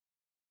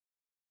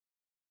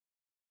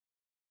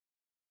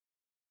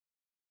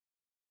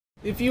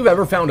If you've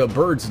ever found a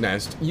bird's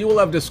nest, you will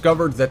have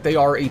discovered that they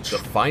are the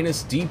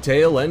finest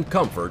detail and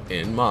comfort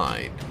in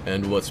mind.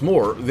 And what's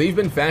more, they've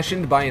been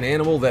fashioned by an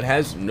animal that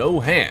has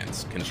no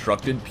hands,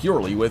 constructed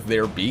purely with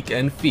their beak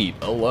and feet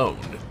alone.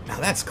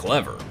 Now that's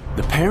clever.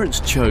 The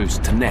parents chose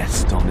to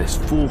nest on this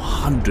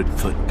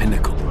 400-foot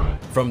pinnacle.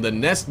 From the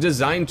nest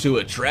designed to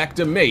attract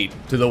a mate,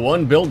 to the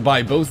one built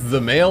by both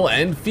the male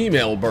and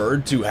female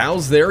bird to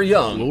house their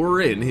young,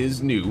 lure in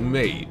his new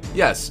mate.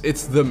 Yes,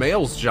 it's the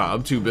male's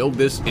job to build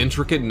this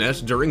intricate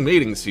nest during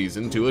mating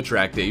season to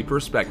attract a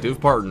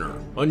prospective partner.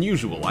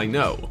 Unusual, I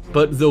know.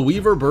 But the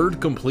weaver bird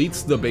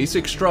completes the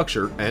basic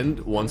structure, and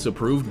once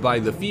approved by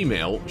the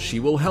female, she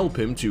will help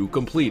him to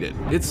complete it.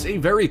 It's a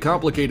very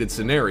complicated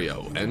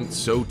scenario, and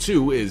so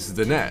too is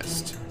the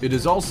nest. It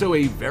is also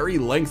a very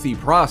lengthy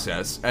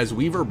process, as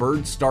weaver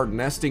birds start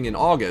nesting in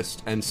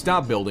August and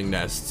stop building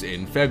nests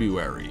in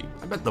February.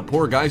 I bet the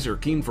poor guys are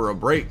keen for a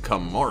break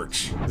come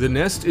March. The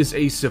nest is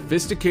a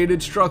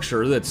sophisticated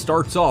structure that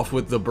starts off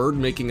with the bird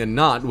making a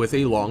knot with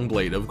a long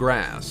blade of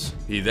grass.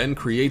 He then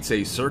creates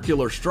a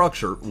circular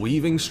structure,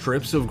 weaving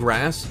strips of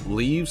grass,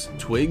 leaves,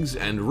 twigs,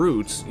 and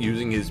roots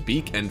using his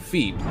beak and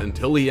feet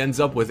until he ends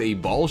up with a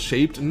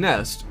ball-shaped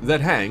nest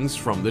that hangs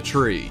from the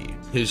tree.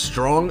 His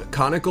strong,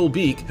 conical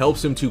beak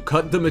helps him to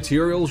cut the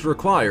materials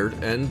required,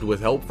 and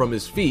with help from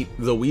his feet,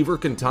 the weaver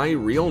can tie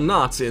real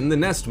knots in the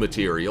nest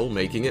material,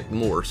 making it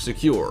more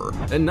secure.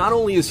 And not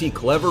only is he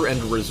clever and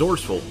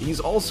resourceful, he's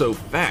also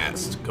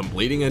fast,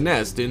 completing a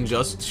nest in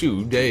just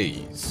 2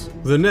 days.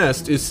 The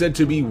nest is said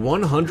to be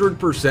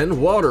 100%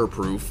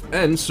 waterproof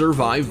and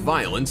survive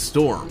violent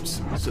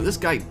storms. So this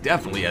guy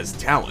definitely has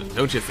talent,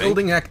 don't you think?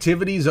 Building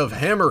activities of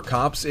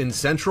hammerkops in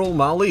central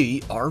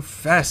Mali are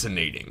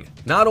fascinating.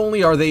 Not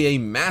only are they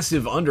a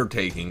massive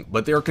undertaking,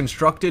 but they're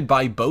constructed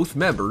by both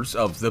members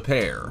of the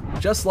pair.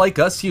 Just like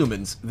us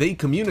humans, they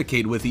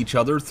communicate with each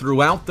other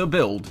throughout the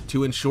build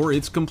to ensure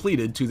it's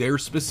completed to their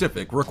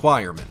specific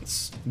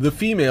requirements. The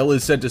female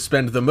is said to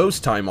spend the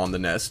most time on the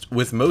nest,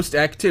 with most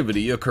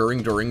activity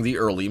occurring during the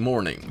early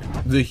morning.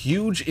 The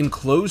huge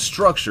enclosed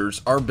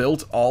structures are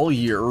built all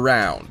year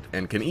round,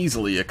 and can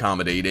easily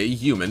accommodate a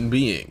human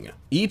being.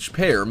 Each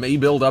pair may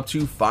build up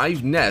to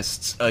 5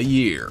 nests a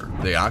year.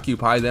 They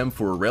occupy them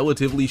for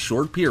relatively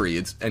short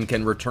periods and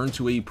can return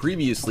to a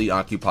previously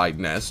occupied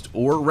nest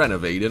or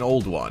renovate an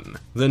old one.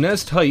 The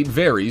nest height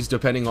varies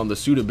depending on the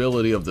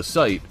suitability of the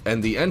site,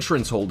 and the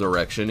entrance hole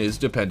direction is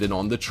dependent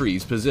on the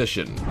tree's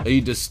position. A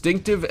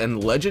distinctive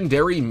and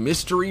legendary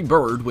mystery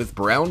bird with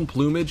brown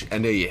plumage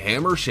and a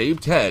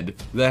hammer-shaped head,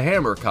 the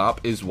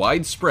hammerkop is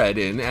widespread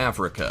in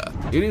Africa.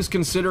 It is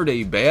considered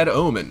a bad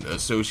omen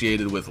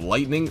associated with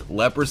lightning,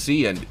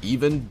 leprosy, and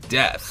even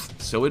death,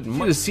 so it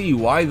might see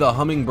why the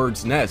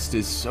hummingbird's nest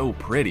is so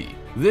pretty.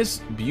 This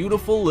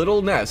beautiful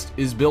little nest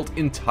is built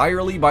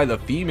entirely by the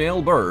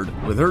female bird,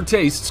 with her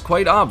tastes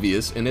quite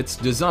obvious in its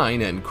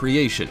design and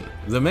creation.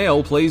 The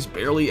male plays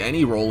barely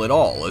any role at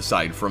all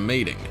aside from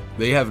mating.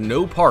 They have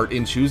no part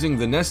in choosing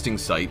the nesting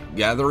site,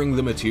 gathering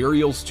the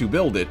materials to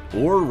build it,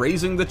 or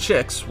raising the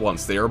chicks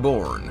once they are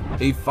born.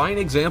 A fine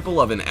example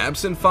of an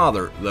absent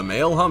father, the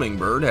male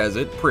hummingbird has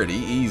it pretty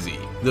easy.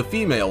 The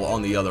female,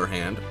 on the other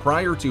hand,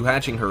 prior to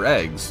hatching her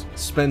eggs,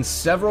 spends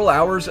several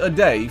hours a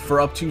day for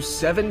up to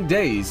 7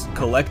 days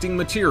collecting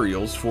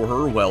materials for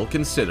her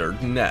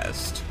well-considered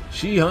nest.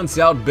 She hunts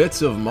out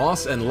bits of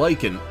moss and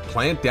lichen,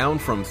 plant down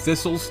from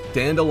thistles,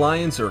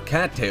 dandelions, or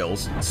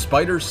cattails,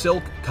 spider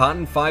silk,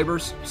 cotton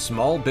fibers,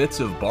 small bits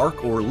of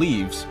bark or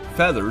leaves,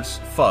 feathers,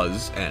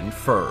 fuzz, and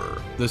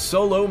fur. The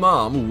solo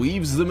mom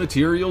weaves the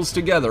materials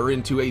together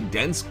into a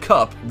dense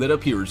cup that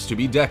appears to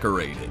be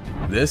decorated.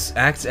 This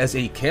acts as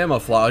a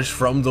camouflage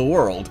from the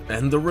world,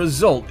 and the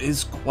result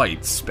is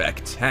quite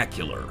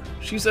spectacular.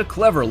 She's a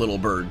clever little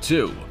bird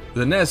too.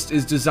 The nest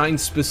is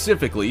designed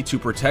specifically to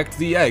protect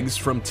the eggs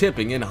from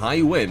tipping in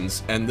high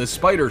winds, and the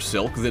spider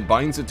silk that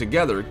binds it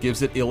together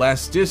gives it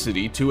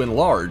elasticity to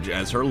enlarge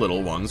as her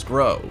little ones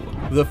grow.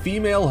 The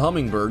female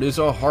hummingbird is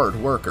a hard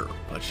worker,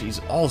 but she's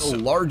also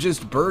the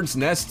largest bird's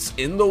nests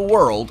in the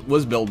world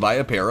was built by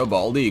a pair of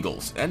bald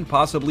eagles, and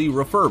possibly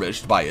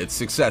refurbished by its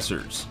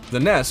successors.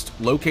 The nest,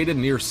 located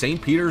near St.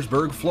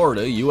 Petersburg,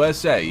 Florida,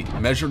 USA,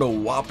 measured a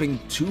whopping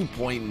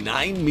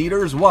 2.9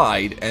 meters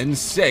wide and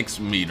 6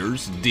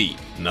 meters deep.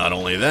 Not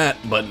only that,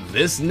 but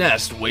this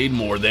nest weighed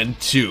more than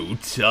 2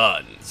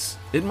 tons.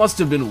 It must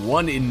have been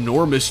one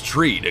enormous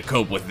tree to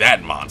cope with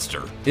that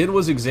monster. It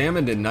was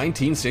examined in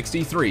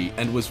 1963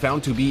 and was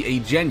found to be a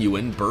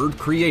genuine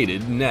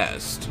bird-created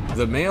nest.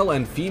 The male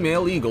and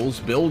female eagles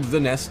build the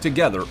nest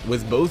together,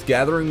 with both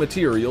gathering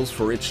materials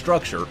for its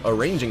structure,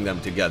 arranging them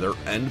together,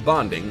 and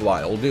bonding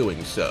while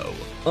doing so.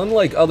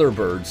 Unlike other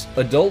birds,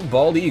 adult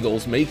bald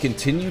eagles may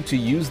continue to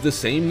use the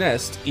same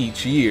nest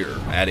each year,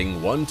 adding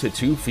 1 to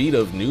 2 feet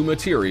of new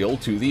material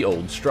to the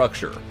old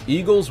structure.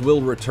 Eagles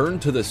will return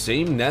to the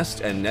same nest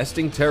and nesting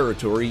nesting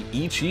territory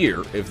each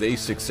year if they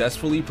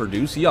successfully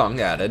produce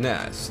young at a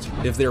nest.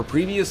 If their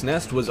previous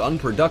nest was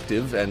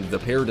unproductive and the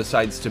pair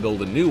decides to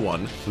build a new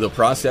one, the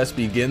process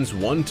begins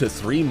 1 to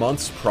 3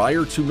 months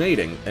prior to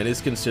mating and is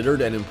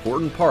considered an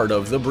important part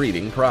of the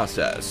breeding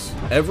process.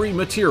 Every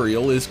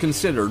material is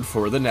considered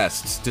for the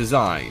nest's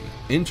design.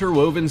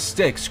 Interwoven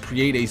sticks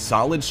create a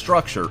solid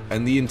structure,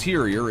 and the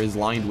interior is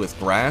lined with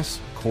grass,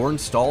 corn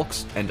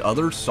stalks, and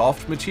other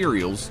soft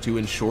materials to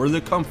ensure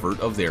the comfort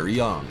of their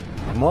young.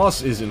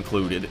 Moss is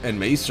included and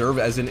may serve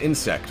as an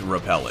insect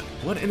repellent.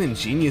 What an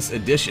ingenious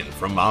addition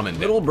from Mom and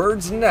Little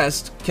Bird's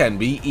nest can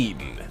be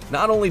eaten.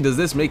 Not only does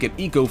this make it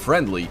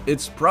eco-friendly,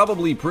 it's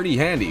probably pretty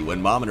handy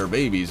when mom and her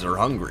babies are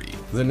hungry.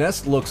 The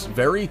nest looks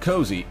very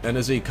cozy and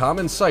is a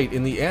common sight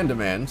in the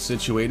Andaman,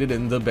 situated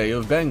in the Bay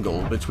of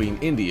Bengal between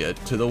India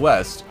to the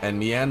west and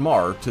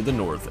Myanmar to the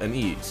north and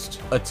east.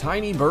 A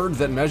tiny bird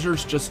that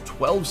measures just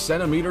 12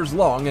 centimeters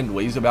long and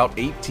weighs about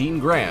 18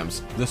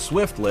 grams, the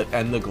swiftlet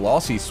and the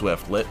glossy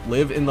swiftlet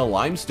live in the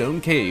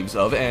limestone caves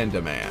of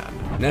Andaman.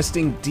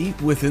 Nesting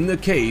deep within the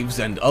caves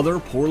and other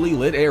poorly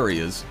lit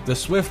areas, the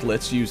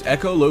swiftlets use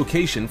echolocation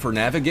for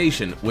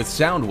navigation with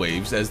sound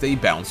waves as they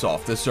bounce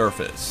off the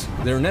surface.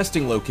 Their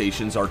nesting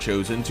locations are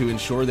chosen to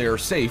ensure they are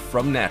safe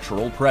from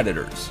natural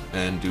predators,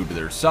 and due to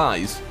their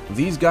size,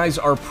 these guys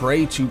are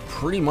prey to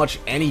pretty much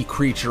any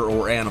creature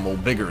or animal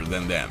bigger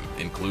than them,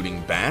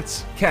 including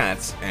bats,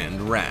 cats, and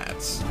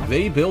rats.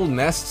 They build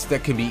nests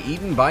that can be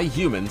eaten by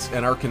humans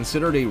and are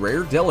considered a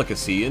rare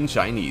delicacy in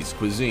Chinese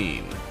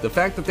cuisine. The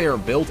fact that they are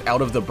built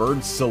out of the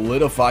bird's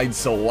solidified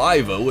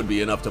saliva would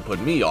be enough to put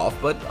me off,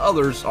 but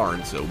others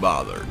aren't so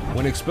bothered.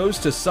 When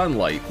exposed to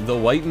sunlight, the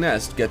white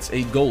nest gets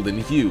a golden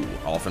hue,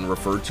 often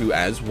referred to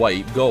as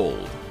white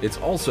gold. It's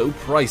also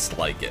priced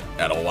like it,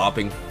 at a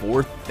whopping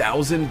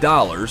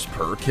 $4,000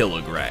 per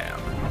kilogram.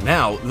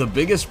 Now, the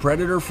biggest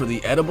predator for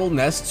the edible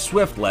nest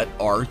swiftlet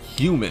are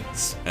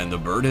humans, and the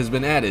bird has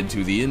been added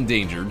to the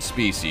endangered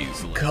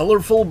species.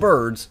 Colorful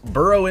birds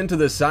burrow into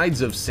the sides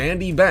of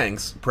sandy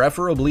banks,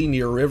 preferably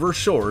near river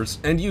shores,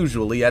 and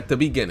usually at the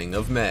beginning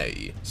of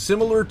May.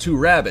 Similar to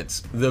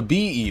rabbits, the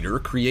bee-eater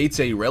creates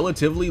a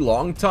relatively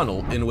long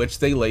tunnel in which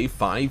they lay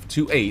 5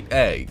 to 8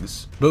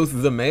 eggs.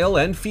 Both the male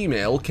and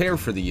female care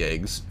for the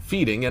eggs,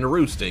 feeding and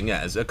roosting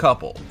as a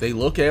couple. They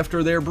look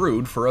after their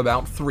brood for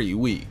about 3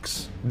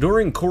 weeks.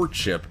 During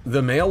courtship,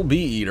 the male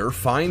bee-eater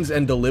finds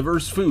and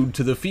delivers food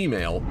to the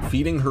female,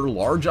 feeding her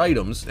large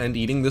items and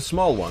eating the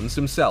small ones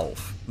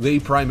himself. They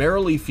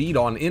primarily feed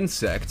on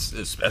insects,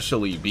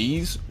 especially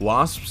bees,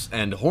 wasps,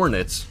 and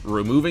hornets,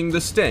 removing the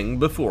sting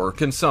before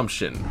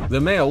consumption. The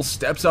male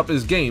steps up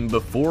his game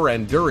before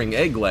and during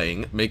egg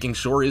laying, making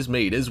sure his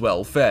mate is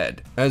well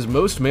fed. As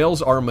most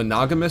males are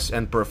monogamous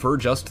and prefer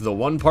just the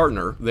one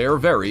partner, they are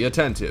very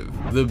attentive.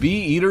 The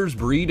bee-eaters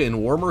breed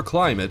in warmer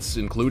climates,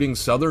 including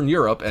southern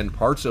Europe and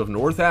parts of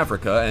North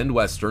Africa and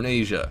Western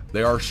Asia.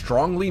 They are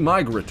strongly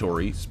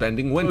migratory,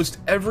 spending almost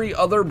every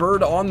other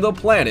bird on the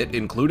planet,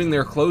 including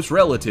their close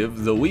relative,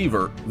 the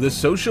weaver. The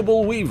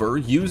sociable weaver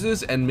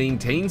uses and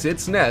maintains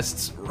its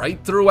nests right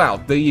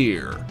throughout the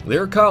year.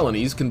 Their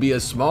colonies can be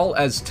as small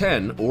as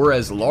 10 or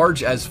as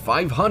large as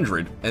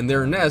 500, and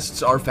their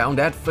nests are found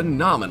at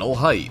phenomenal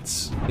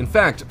heights. In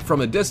fact,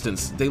 from a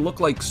distance, they look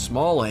like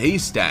small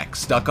haystacks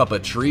stuck up a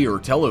tree or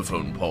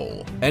telephone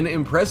pole. An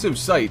impressive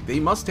sight they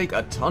must take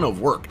a ton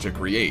of work to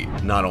create.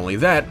 Not only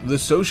that, the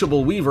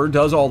sociable weaver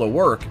does all the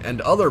work,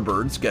 and other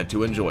birds get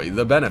to enjoy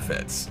the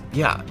benefits.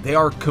 Yeah, they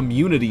are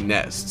community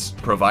nests,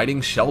 providing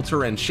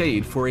shelter and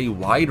shade for a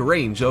wide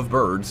range of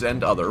birds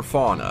and other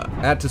fauna.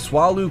 At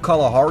Tswalu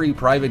Kalahari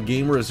Private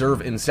Game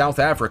Reserve in South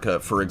Africa,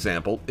 for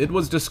example, it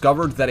was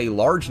discovered that a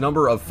large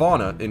number of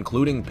fauna,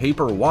 including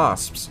paper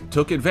wasps,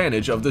 took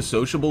advantage of the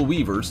sociable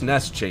weaver's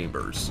nest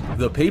chambers.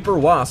 The paper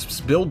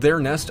wasps build their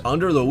nest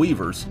under the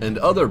weavers, and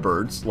other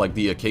birds, like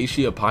the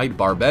acacia-pied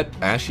barbet,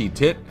 ashy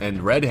tit,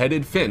 and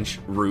red-headed finch,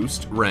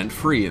 roost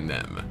rent-free in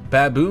them.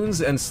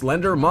 Baboons and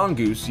slender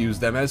mongoose use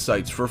them as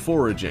sites for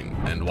foraging,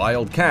 and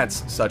wild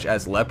cats, such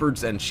as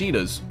leopards and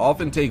cheetahs,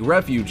 often take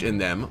refuge in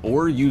them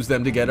or use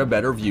them to get a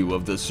better view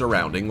of the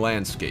surrounding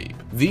landscape.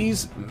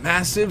 These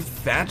massive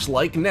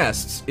thatch-like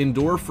nests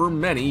endure for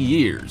many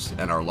years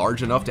and are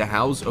large enough to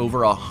house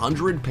over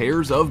 100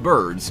 pairs of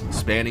birds,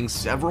 spanning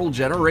several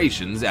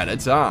generations at a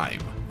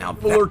time. Now,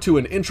 similar to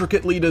an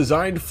intricately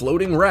designed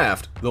floating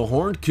raft, the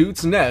horned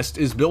coot's nest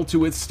is built to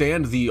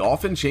withstand the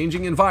often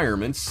changing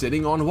environments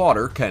sitting on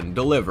water can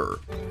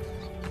deliver.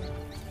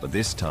 But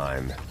this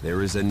time,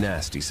 there is a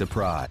nasty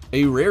surprise.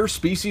 A rare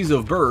species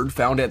of bird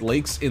found at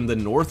lakes in the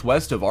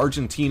northwest of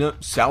Argentina,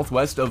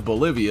 southwest of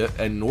Bolivia,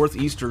 and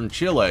northeastern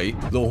Chile,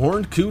 the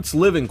horned coot's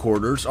living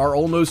quarters are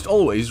almost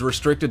always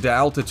restricted to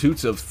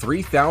altitudes of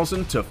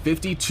 3,000 to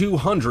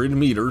 5,200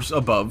 meters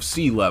above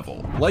sea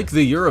level. Like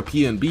the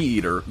European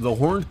bee-eater, the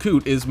horned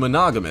coot is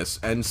monogamous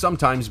and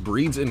sometimes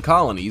breeds in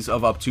colonies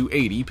of up to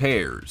 80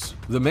 pairs.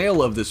 The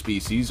male of the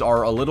species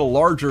are a little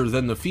larger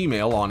than the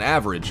female on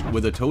average,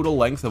 with a total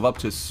length of up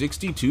to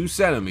 62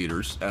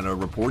 centimeters and a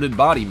reported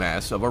body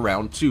mass of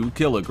around 2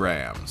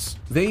 kilograms.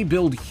 They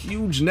build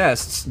huge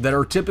nests that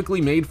are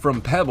typically made from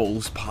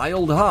pebbles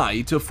piled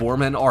high to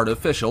form an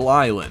artificial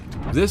island.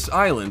 This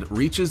island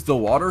reaches the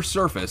water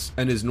surface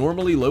and is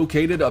normally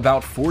located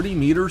about 40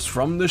 meters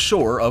from the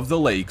shore of the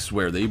lakes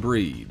where they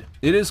breed.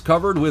 It is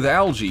covered with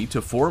algae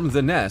to form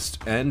the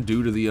nest, and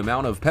due to the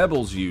amount of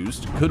pebbles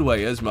used, could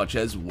weigh as much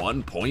as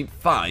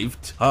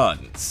 1.5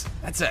 tons.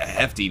 That's a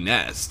hefty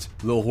nest.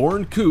 The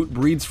horned coot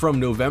breeds from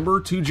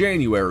November to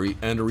January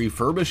and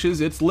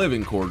refurbishes its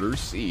living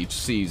quarters each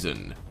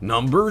season.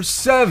 Number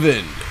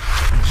 7.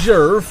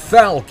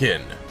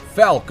 Gyrfalcon,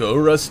 Falco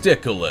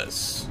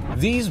rusticulus.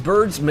 These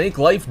birds make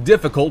life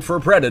difficult for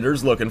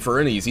predators looking for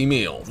an easy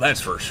meal, that's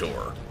for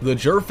sure. The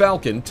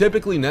gyrfalcon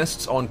typically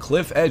nests on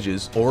cliff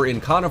edges or in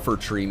conifer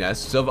tree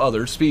nests of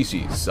other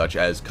species, such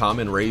as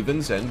common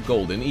ravens and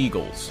golden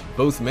eagles.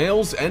 Both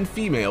males and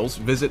females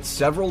visit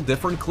several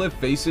different cliff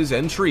faces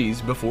and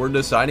trees before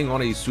deciding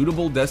on a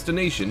suitable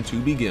destination to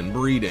begin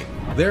breeding.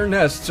 Their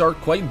nests are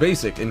quite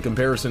basic in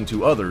comparison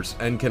to others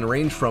and can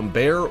range from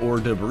bare or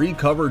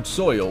debris-covered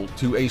soil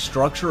to a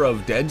structure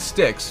of dead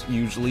sticks,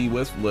 usually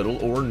with little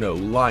or no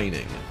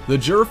lining. The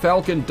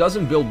gyrfalcon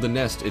doesn't build the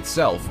nest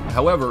itself,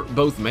 however,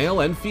 both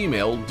male and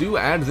female do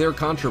add their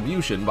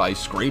contribution by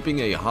scraping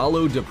a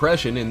hollow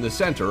depression in the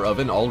center of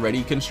an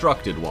already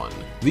constructed one.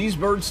 These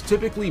birds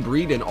typically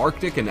breed in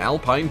Arctic and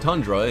alpine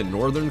tundra in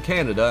northern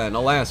Canada and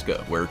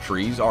Alaska, where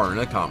trees aren't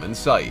a common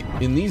sight.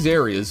 In these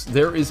areas,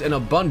 there is an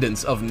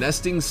abundance of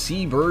nesting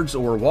seabirds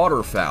or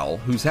waterfowl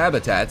whose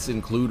habitats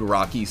include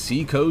rocky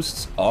sea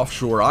coasts,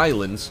 offshore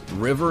islands,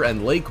 river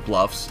and lake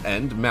bluffs,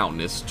 and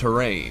mountainous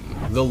terrain.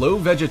 The low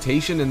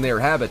vegetation in their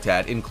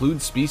habitat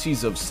includes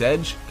species of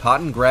sedge,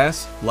 cotton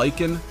grass,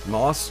 lichen,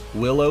 moss,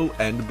 willow,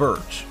 and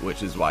birch,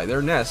 which is why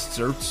their nests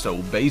are so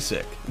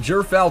basic.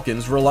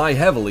 Gyrfalcons rely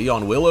heavily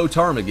on willow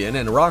ptarmigan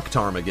and rock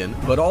ptarmigan,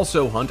 but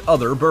also hunt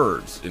other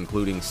birds,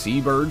 including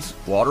seabirds,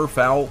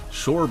 waterfowl,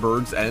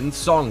 shorebirds, and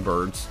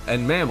songbirds,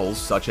 and mammals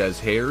such as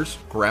hares,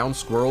 ground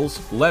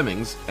squirrels,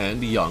 lemmings,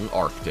 and young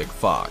Arctic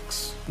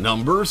fox.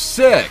 Number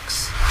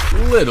 6.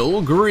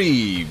 Little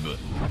grebe.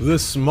 The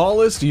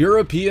smallest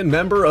European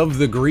member of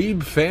the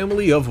grebe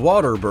family of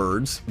water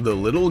birds, the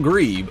little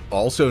grebe,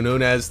 also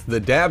known as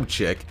the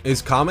dabchick,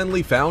 is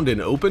commonly found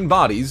in open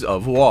bodies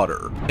of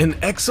water. An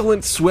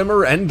excellent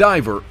swimmer and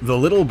diver, the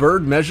little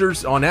bird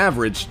measures on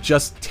average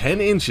just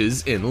 10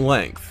 inches in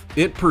length.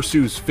 It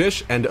pursues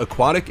fish and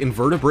aquatic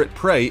invertebrate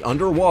prey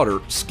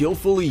underwater,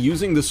 skillfully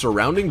using the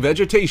surrounding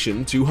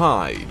vegetation to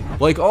hide.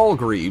 Like all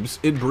grebes,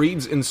 it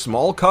breeds in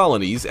small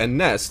colonies and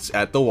nests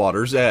at the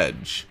water's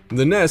edge.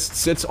 The nest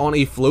sits on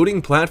a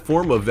floating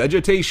platform of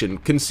vegetation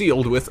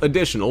concealed with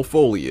additional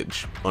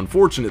foliage.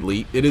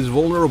 Unfortunately, it is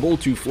vulnerable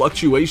to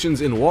fluctuations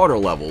in water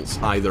levels,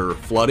 either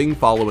flooding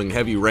following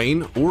heavy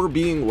rain or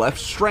being left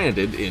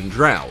stranded in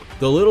drought.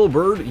 The little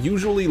bird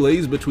usually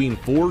lays between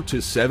 4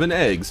 to 7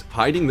 eggs,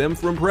 hiding them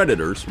from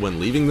predators when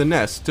leaving the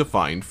nest to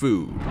find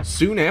food.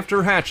 Soon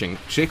after hatching,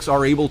 chicks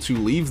are able to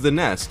leave the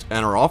nest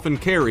and are often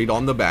carried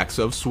on the backs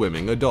of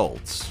swimming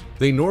adults.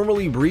 They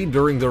normally breed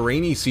during the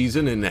rainy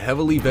season in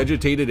heavily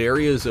vegetated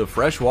areas of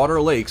freshwater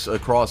lakes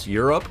across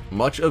Europe,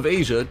 much of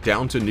Asia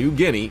down to New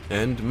Guinea,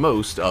 and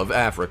most of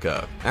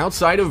Africa.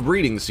 Outside of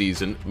breeding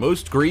season,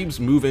 most grebes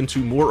move into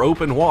more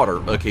open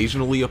water,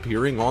 occasionally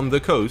appearing on the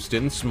coast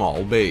in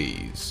small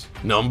bays.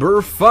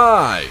 Number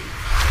 5.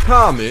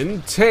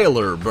 Common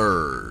tailor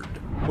bird.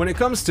 When it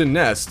comes to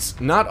nests,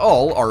 not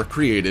all are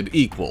created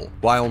equal.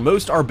 While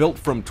most are built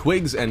from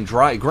twigs and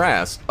dry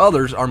grass,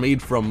 others are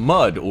made from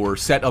mud or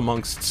set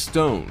amongst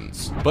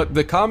stones. But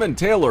the common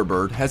tailor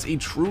bird has a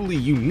truly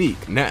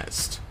unique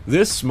nest.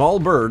 This small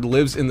bird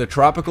lives in the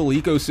tropical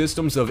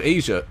ecosystems of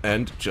Asia,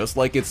 and just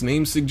like its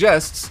name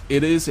suggests,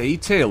 it is a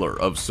tailor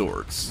of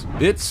sorts.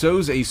 It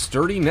sews a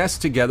sturdy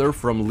nest together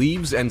from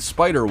leaves and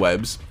spider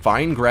webs,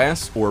 fine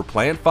grass, or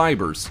plant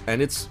fibers,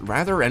 and it's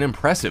rather an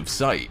impressive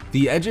sight.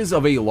 The edges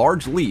of a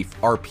large leaf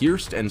are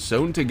pierced and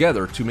sewn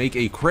together to make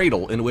a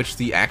cradle in which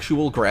the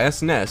actual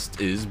grass nest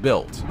is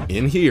built.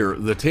 In here,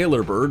 the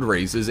tailor bird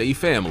raises a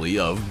family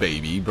of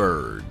baby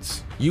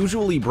birds.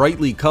 Usually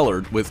brightly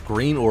colored with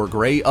green or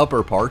gray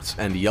upper parts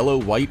and yellow,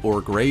 white,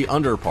 or gray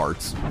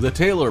underparts, the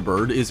tailor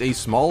bird is a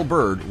small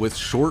bird with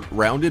short,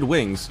 rounded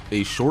wings,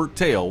 a short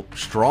tail,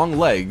 strong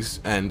legs,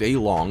 and a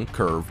long,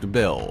 curved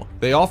bill.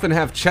 They often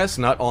have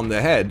chestnut on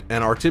the head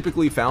and are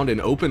typically found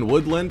in open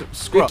woodland.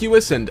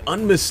 Conspicuous and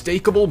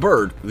unmistakable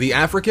bird, the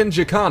African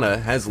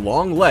jacana has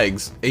long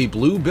legs, a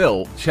blue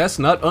bill,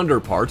 chestnut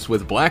underparts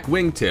with black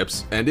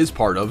wingtips, and is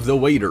part of the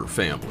wader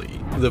family.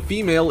 The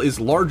female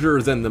is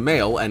larger than the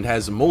male and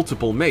has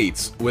multiple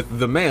mates, with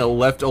the male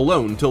left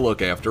alone to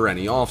look after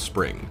any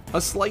offspring.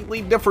 A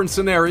slightly different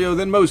scenario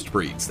than most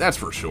breeds, that's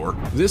for sure.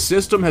 This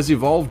system has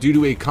evolved due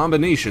to a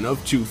combination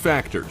of two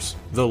factors.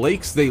 The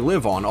lakes they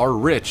live on are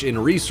rich in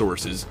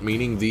resources,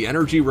 meaning the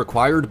energy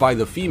required by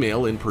the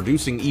female in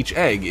producing each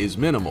egg is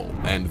minimal,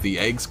 and the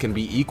eggs can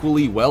be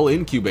equally well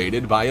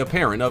incubated by a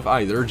parent of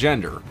either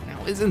gender.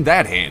 Now, isn't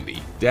that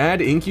handy?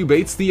 Dad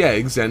incubates the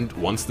eggs, and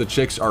once the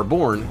chicks are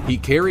born, he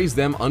carries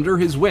them under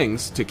his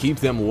wings to keep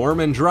them warm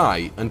and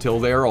dry until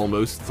they are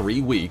almost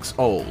 3 weeks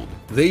old.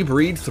 They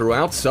breed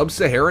throughout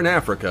sub-Saharan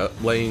Africa,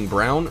 laying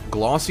brown,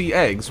 glossy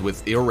eggs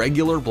with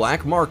irregular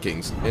black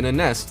markings in a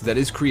nest that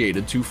is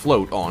created to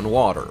float on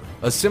water.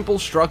 A simple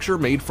structure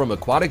made from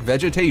aquatic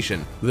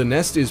vegetation, the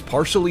nest is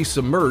partially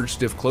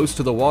submerged if close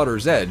to the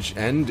water's edge,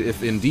 and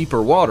if in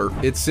deeper water,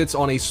 it sits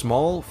on a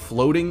small,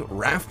 floating,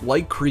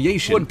 raft-like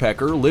creation.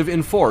 Woodpecker live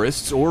in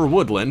forests or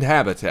woodland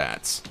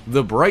habitats.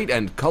 The bright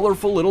and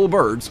colorful little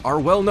birds are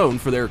well known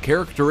for their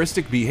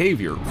characteristic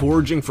behavior,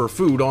 foraging for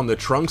food on the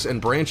trunks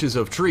and branches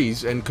of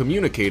trees and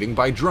communicating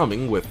by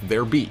drumming with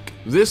their beak.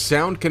 This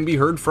sound can be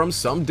heard from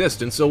some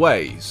distance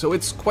away, so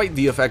it's quite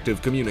the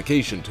effective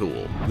communication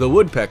tool. The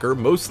woodpecker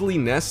mostly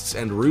nests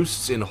and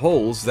roosts in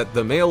holes that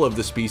the male of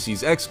the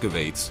species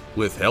excavates,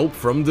 with help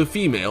from the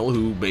female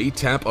who may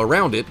tap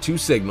around it to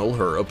signal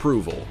her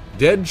approval.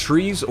 Dead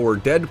trees or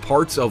dead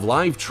parts of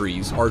live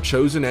trees are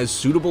chosen as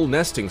suitable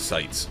nesting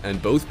sites,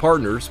 and both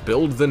partners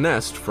build the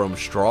nest from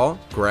straw,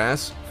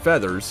 grass,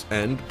 feathers,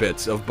 and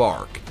bits of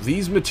bark.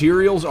 These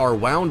materials are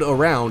wound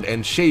around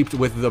and shaped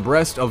with the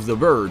breast of the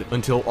bird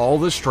until all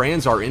the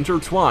strands are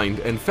intertwined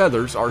and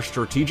feathers are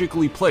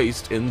strategically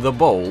placed in the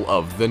bowl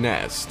of the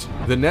nest.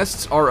 The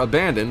nests are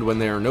abandoned when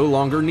they are no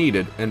longer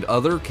needed, and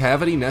other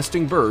cavity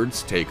nesting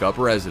birds take up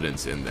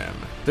residence in them.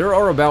 There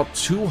are about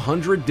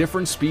 200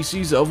 different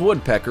species of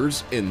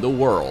woodpeckers in the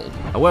world.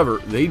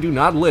 However, they do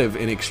not live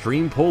in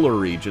extreme polar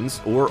regions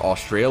or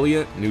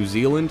Australia, New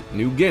Zealand,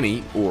 New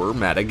Guinea, or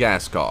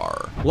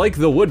Madagascar. Like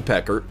the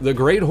woodpecker, the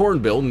great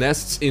hornbill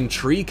nests in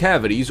tree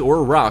cavities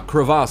or rock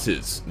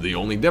crevasses, the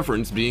only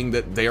difference being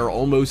that they are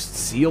almost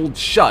sealed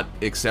shut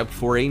except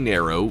for a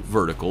narrow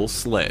vertical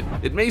slit.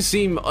 It may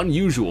seem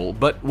unusual,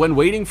 but when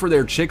waiting for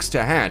their chicks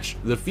to hatch,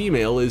 the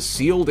female is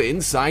sealed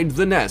inside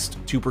the nest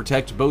to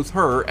protect both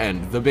her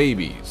and the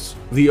babies.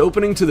 The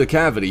opening to the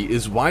cavity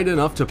is wide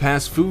enough to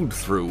pass food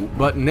through,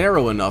 but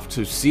narrow enough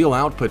to seal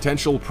out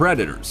potential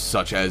predators,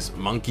 such as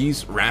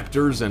monkeys,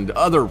 raptors, and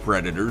other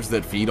predators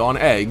that feed on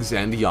eggs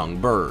and young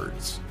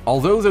birds.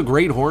 Although the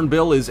great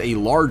hornbill is a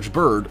large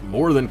bird,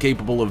 more than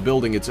capable of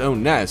building its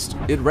own nest,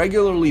 it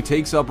regularly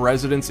takes up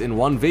residence in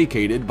one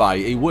vacated by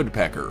a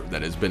woodpecker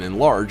that has been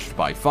enlarged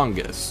by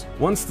fungus.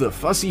 Once the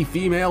fussy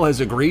female has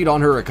agreed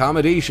on her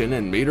accommodation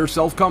and made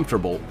herself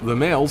comfortable, the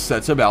male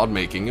sets about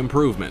making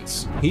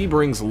improvements. He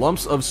brings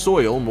lumps of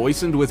soil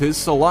moistened with his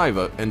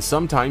saliva and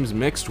sometimes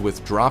mixed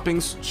with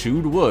droppings,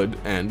 chewed wood,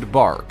 and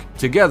bark.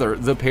 Together,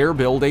 the pair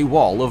build a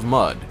wall of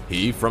mud,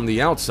 he from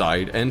the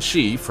outside and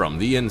she from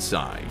the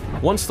inside.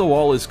 Once the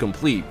wall is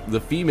complete, the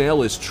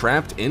female is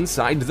trapped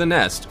inside the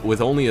nest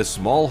with only a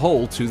small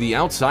hole to the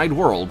outside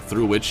world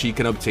through which she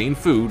can obtain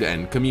food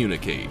and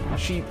communicate.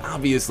 She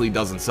obviously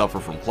doesn't suffer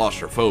from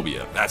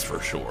claustrophobia, that's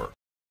for sure.